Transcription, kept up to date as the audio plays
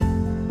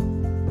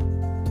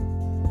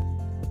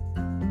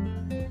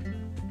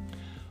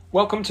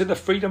Welcome to the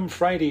Freedom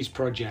Fridays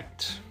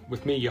project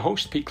with me, your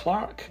host, Pete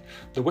Clark,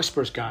 the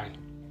Whispers guy.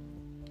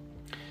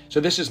 So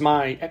this is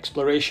my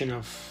exploration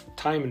of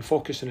time and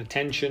focus and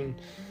attention,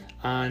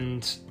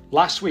 and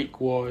last week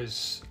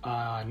was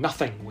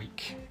nothing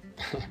week,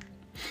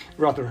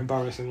 rather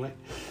embarrassingly.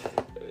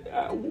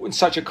 In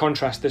such a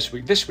contrast this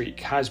week. This week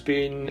has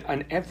been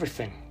an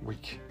everything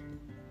week.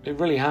 It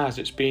really has.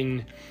 It's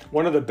been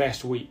one of the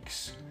best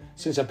weeks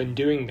since I've been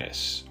doing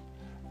this,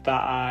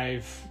 that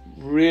I've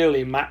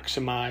really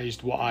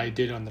maximised what I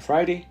did on the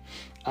Friday,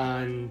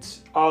 and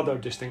other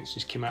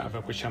distinctions came out of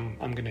it, which I'm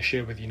going to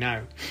share with you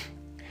now.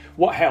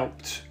 What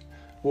helped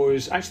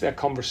was actually a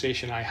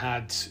conversation I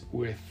had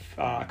with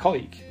a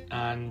colleague,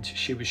 and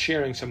she was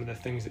sharing some of the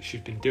things that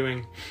she's been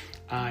doing,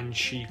 and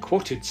she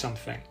quoted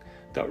something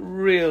that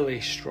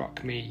really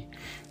struck me.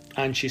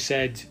 And she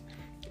said,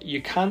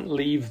 "You can't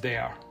leave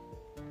there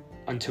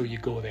until you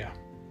go there."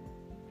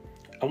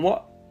 And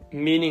what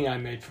meaning I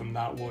made from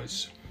that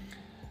was,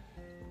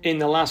 in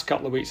the last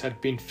couple of weeks,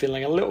 I'd been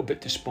feeling a little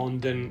bit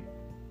despondent.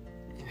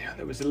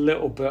 There was a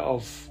little bit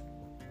of,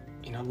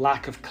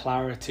 lack of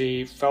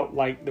clarity. Felt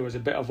like there was a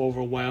bit of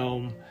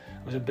overwhelm.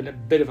 There was a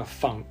bit of a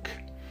funk.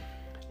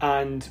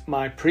 And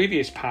my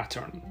previous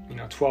pattern,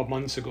 12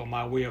 months ago,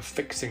 my way of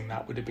fixing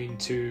that would have been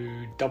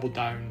to double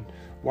down,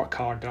 work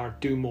harder,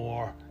 do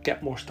more,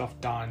 get more stuff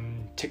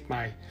done, tick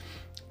my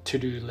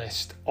to-do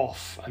list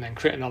off, and then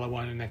create another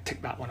one and then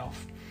tick that one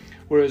off.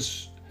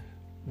 Whereas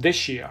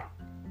this year,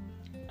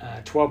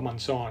 12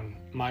 months on,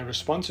 my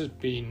response has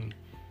been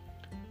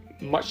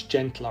much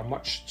gentler,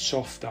 much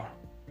softer,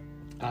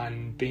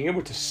 and being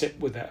able to sit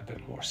with it a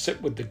bit more,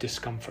 sit with the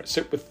discomfort,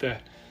 sit with the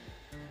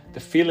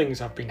feelings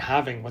I've been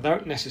having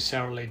without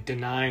necessarily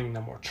denying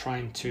them or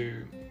trying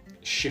to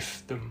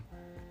shift them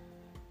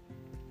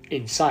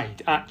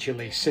inside,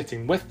 actually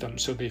sitting with them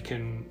so they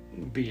can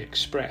be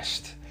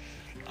expressed.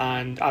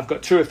 And I've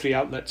got 2 or 3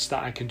 outlets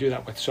that I can do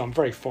that with, so I'm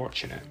very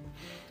fortunate.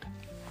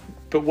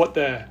 But what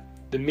the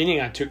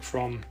meaning I took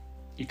from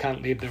 "you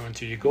can't leave there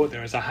until you go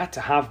there" is I had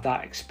to have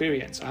that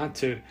experience. I had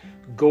to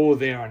go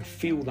there and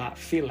feel that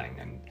feeling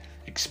and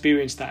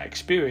experience that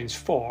experience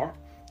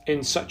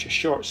in such a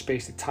short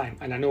space of time.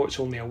 And I know it's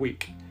only a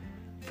week,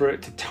 for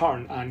it to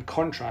turn and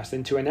contrast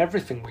into an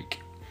everything week.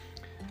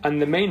 And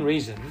the main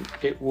reason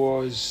it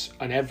was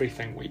an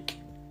everything week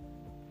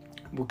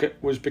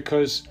was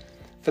because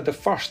for the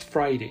first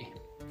Friday,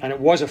 and it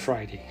was a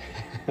Friday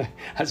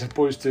as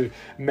opposed to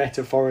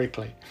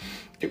metaphorically,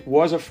 it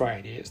was a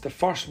Friday. It's the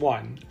first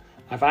one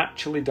I've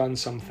actually done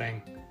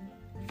something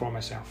for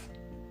myself.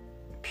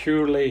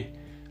 Purely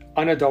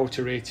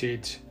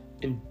unadulterated,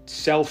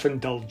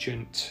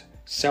 self-indulgent,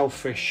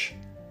 selfish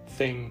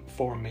thing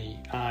for me.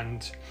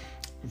 And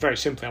very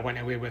simply, I went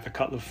away with a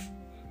couple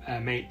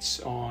of mates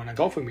on a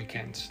golfing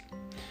weekend,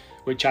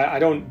 which I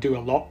don't do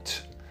a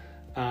lot,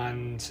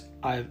 and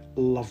I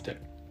loved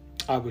it.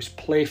 I was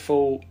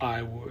playful,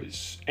 I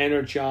was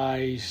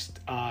energized,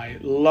 I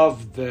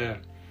loved the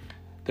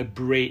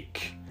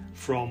break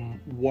from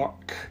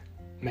work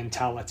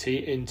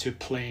mentality into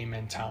play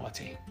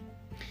mentality.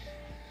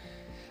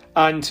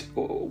 And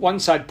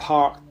once I'd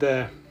parked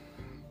the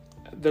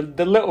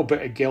little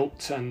bit of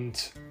guilt and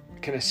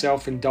kind of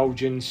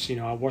self-indulgence,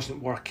 I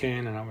wasn't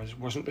working and I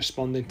wasn't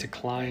responding to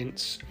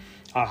clients.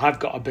 I have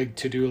got a big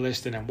to-do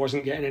list and I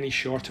wasn't getting any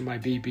short of my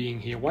being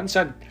here. Once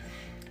I'd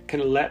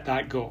kind of let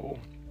that go,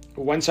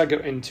 once I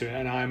got into it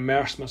and I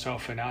immersed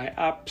myself in it, I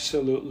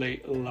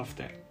absolutely loved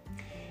it.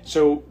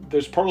 So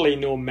there's probably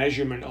no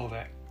measurement of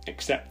it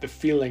except the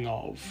feeling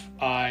of,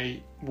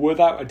 I,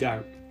 without a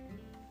doubt,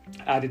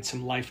 added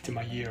some life to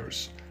my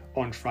years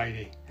on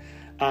Friday.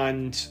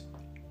 And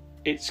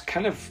it's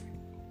kind of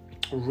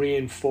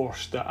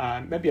reinforced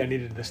that maybe I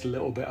needed this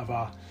little bit of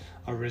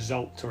a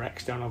result or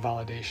external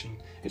validation.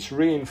 It's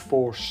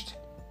reinforced,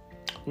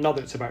 not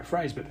that it's about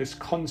Fridays, but this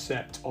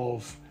concept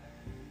of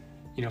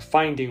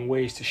finding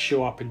ways to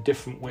show up in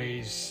different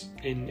ways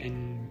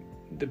in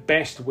the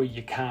best way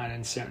you can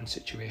in certain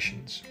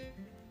situations.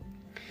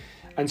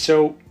 And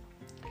so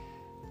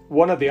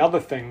one of the other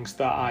things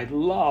that I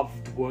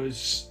loved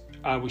was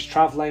I was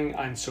traveling,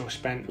 and so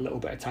spent a little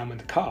bit of time in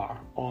the car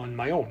on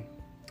my own.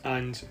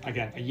 And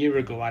again, a year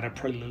ago I'd have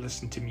probably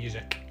listened to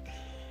music.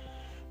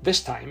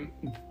 This time,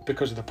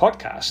 because of the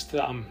podcast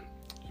that I'm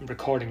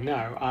recording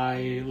now,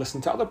 I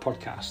listen to other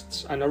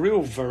podcasts and a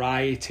real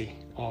variety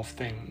of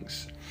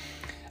things.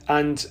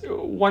 And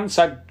once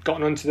I'd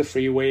gotten onto the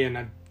freeway and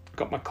I'd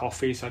got my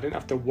coffee, so I didn't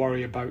have to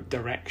worry about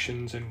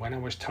directions, and when I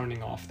was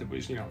turning off there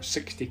was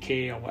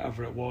 60k or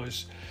whatever it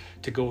was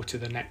to go to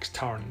the next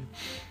turn,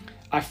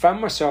 I found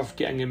myself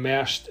getting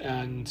immersed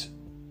and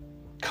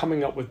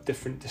coming up with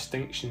different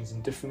distinctions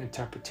and different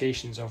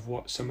interpretations of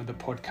what some of the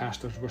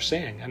podcasters were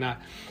saying, and I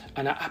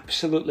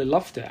absolutely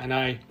loved it. And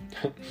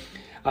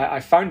I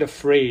found a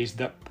phrase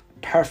that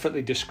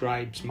perfectly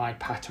describes my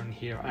pattern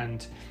here,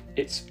 and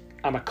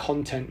I'm a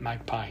content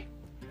magpie.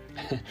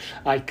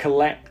 I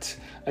collect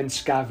and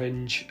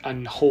scavenge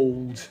and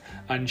hold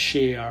and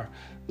share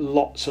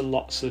lots and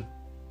lots of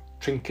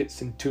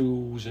trinkets and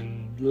tools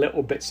and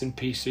little bits and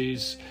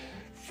pieces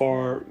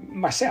for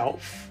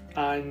myself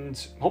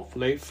and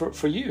hopefully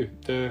for you,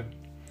 the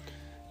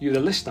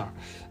listener.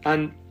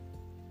 And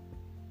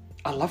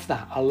I love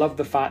that. I love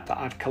the fact that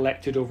I've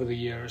collected over the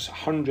years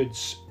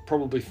hundreds,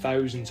 probably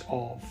thousands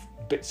of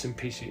bits and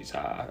pieces,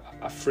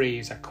 a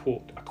phrase, a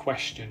quote, a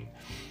question,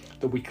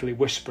 the weekly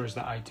whispers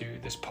that I do,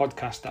 this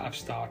podcast that I've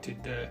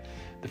started,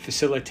 the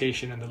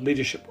facilitation and the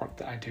leadership work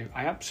that I do.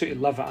 I absolutely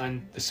love it.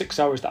 And the 6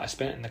 hours that I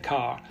spent in the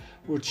car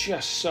were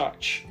just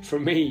such, for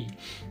me,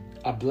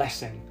 a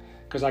blessing,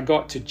 because I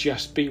got to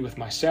just be with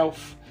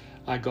myself.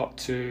 I got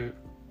to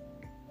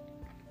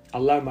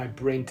allow my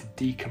brain to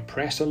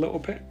decompress a little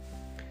bit.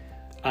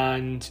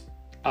 And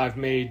I've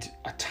made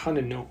a ton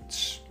of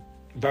notes,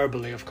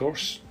 verbally, of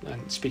course,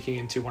 and speaking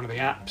into one of the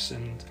apps,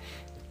 and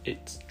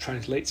it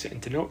translates it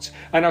into notes.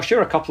 And I'll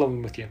share a couple of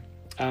them with you.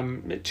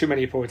 Too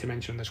many probably to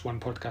mention on this one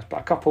podcast, but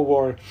a couple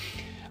were,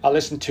 I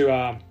listened to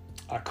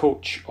a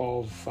coach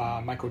of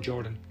Michael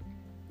Jordan,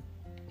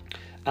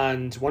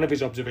 and one of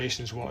his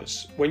observations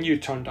was, when you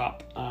turned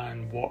up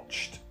and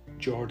watched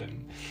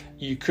Jordan,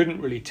 you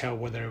couldn't really tell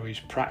whether he was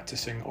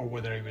practicing or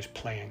whether he was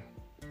playing.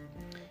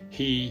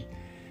 He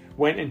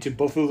went into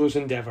both of those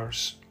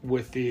endeavours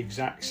with the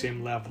exact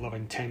same level of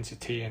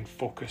intensity and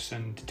focus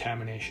and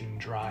determination and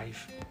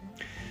drive.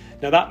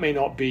 Now, that may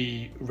not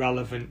be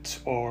relevant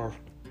or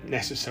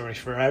necessary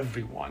for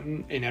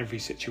everyone in every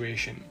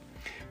situation,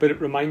 but it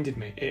reminded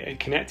me, it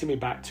connected me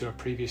back to a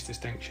previous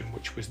distinction,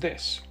 which was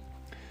this,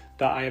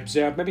 that I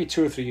observed maybe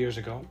 2 or 3 years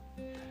ago,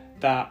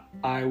 that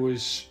I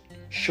was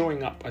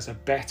showing up as a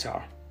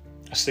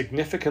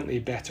significantly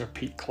better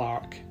Pete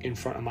Clark in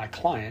front of my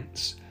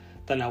clients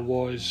than I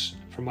was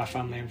for my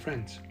family and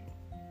friends.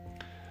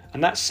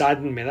 And that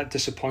saddened me, that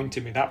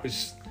disappointed me.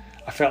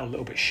 I felt a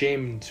little bit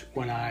shamed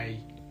when I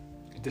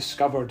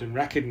discovered and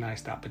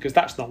recognised that, because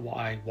that's not what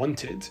I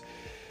wanted.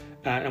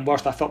 And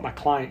whilst I thought my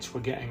clients were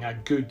getting a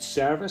good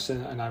service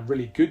and a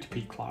really good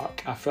Pete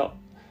Clark, I felt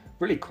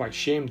really quite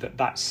shamed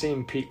that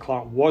same Pete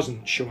Clark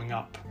wasn't showing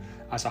up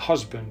as a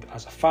husband,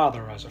 as a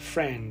father, as a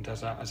friend,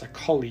 as a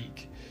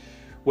colleague,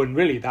 when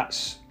really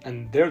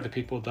they're the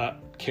people that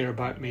care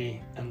about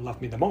me and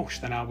love me the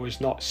most, and I was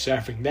not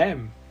serving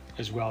them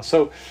as well.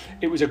 So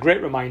it was a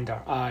great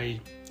reminder.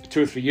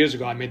 2 or 3 years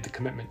ago, I made the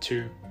commitment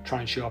to try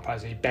and show up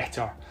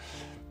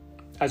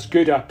as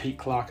good a Pete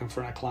Clark in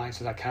front of clients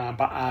as I can,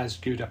 but as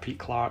good a Pete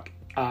Clark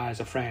as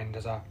a friend,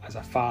 as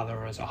a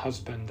father, as a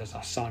husband, as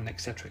a son,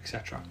 etc.,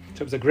 etc.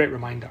 So it was a great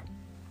reminder.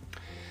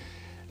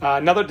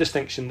 Another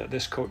distinction that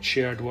this coach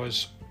shared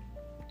was,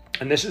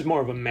 and this is more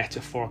of a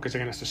metaphor because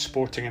again it's a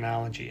sporting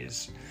analogy,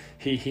 is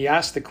he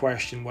asked the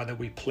question whether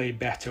we play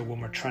better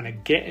when we're trying to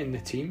get in the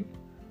team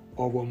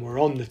or when we're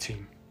on the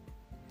team.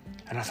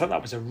 And I thought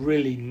that was a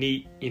really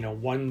neat,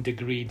 1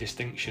 degree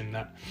distinction,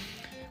 that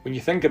when you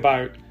think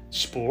about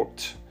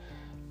sport,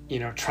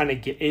 trying to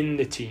get in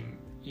the team,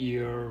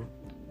 you're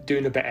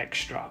doing a bit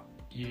extra,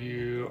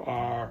 you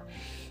are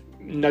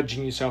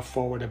nudging yourself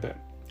forward a bit.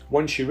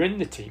 Once you're in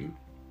the team,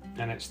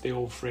 and it's the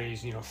old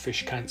phrase,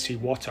 fish can't see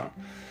water,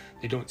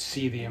 they don't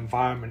see the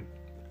environment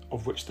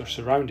of which they're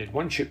surrounded.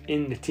 Once you're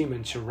in the team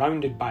and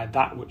surrounded by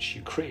that which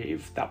you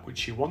crave, that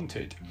which you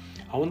wanted,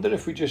 I wonder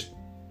if we just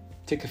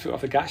take a foot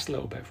off the gas a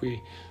little bit, if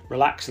we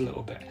relax a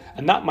little bit,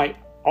 and that might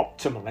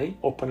optimally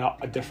open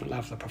up a different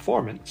level of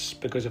performance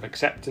because of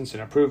acceptance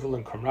and approval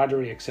and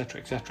camaraderie, etc.,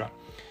 etc.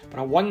 But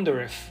I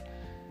wonder if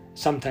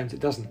sometimes it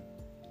doesn't.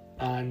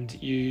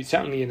 And you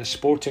certainly in a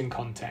sporting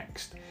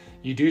context,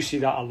 you do see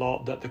that a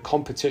lot, that the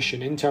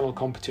competition, internal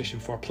competition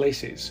for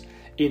places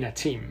in a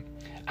team,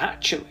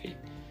 actually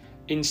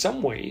in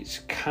some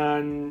ways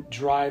can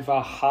drive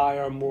a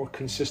higher, more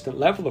consistent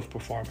level of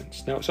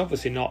performance. Now, it's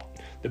obviously not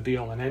the be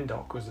all and end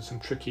all, because there's some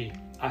tricky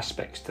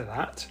aspects to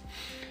that,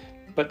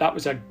 but that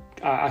was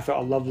I thought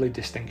a lovely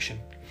distinction.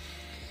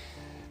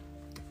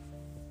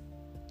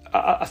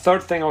 A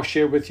third thing I'll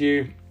share with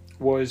you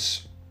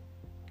was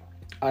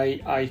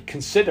I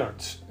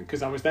considered,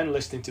 because I was then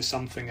listening to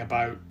something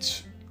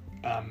about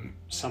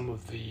some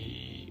of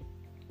the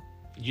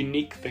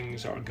unique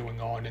things that are going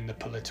on in the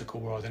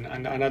political world,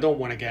 and I don't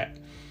want to get,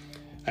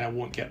 and I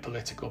won't get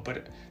political,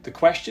 but the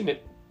question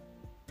it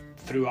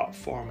threw up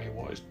for me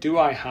was, do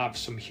I have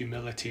some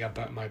humility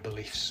about my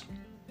beliefs?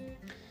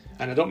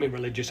 And I don't mean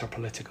religious or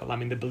political, I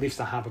mean the beliefs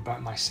I have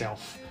about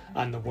myself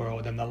and the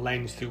world and the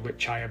lens through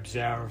which I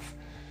observe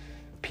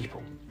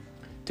people.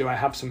 Do I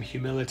have some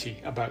humility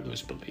about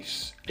those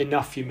beliefs?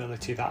 Enough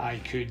humility that I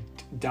could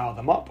dial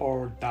them up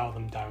or dial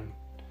them down?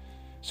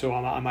 So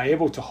am I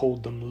able to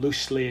hold them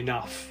loosely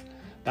enough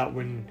that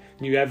when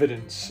new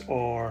evidence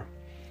or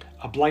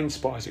a blind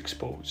spot is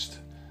exposed,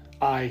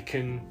 I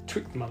can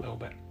tweak them a little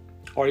bit,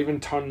 or even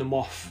turn them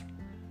off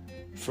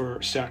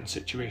for certain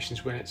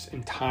situations when it's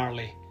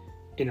entirely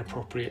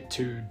inappropriate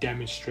to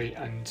demonstrate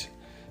and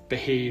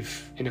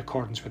behave in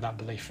accordance with that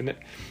belief? And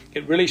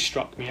it really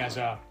struck me as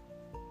a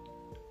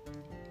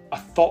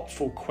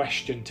thoughtful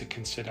question to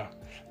consider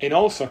in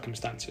all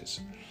circumstances.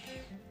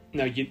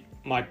 Now,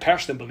 my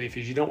personal belief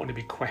is you don't want to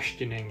be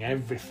questioning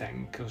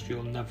everything, because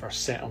you'll never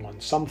settle on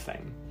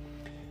something.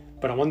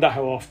 But I wonder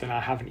how often I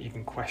haven't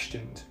even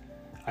questioned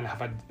and have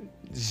had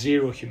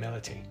zero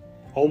humility,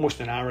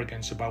 almost an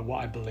arrogance about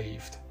what I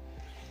believed.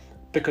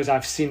 Because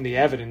I've seen the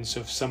evidence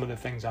of some of the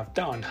things I've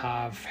done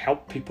have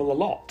helped people a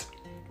lot,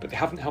 but they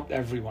haven't helped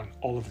everyone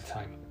all of the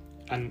time.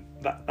 And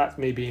that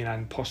may be an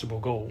impossible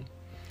goal,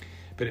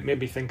 but it made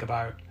me think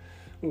about,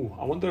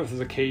 I wonder if there's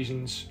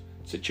occasions,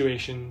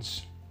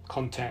 situations,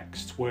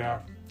 contexts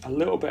where a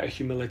little bit of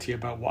humility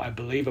about what I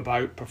believe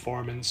about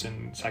performance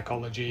and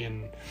psychology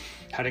and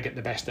how to get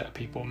the best out of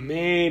people,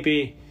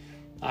 maybe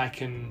I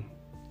can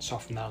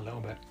soften that a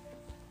little bit.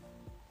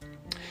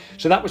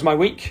 So that was my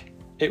week.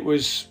 It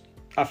was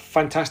a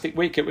fantastic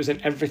week. It was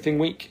an everything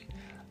week.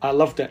 I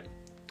loved it.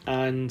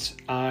 And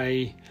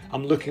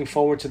I'm looking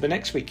forward to the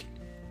next week.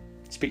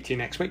 Speak to you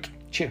next week.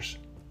 Cheers.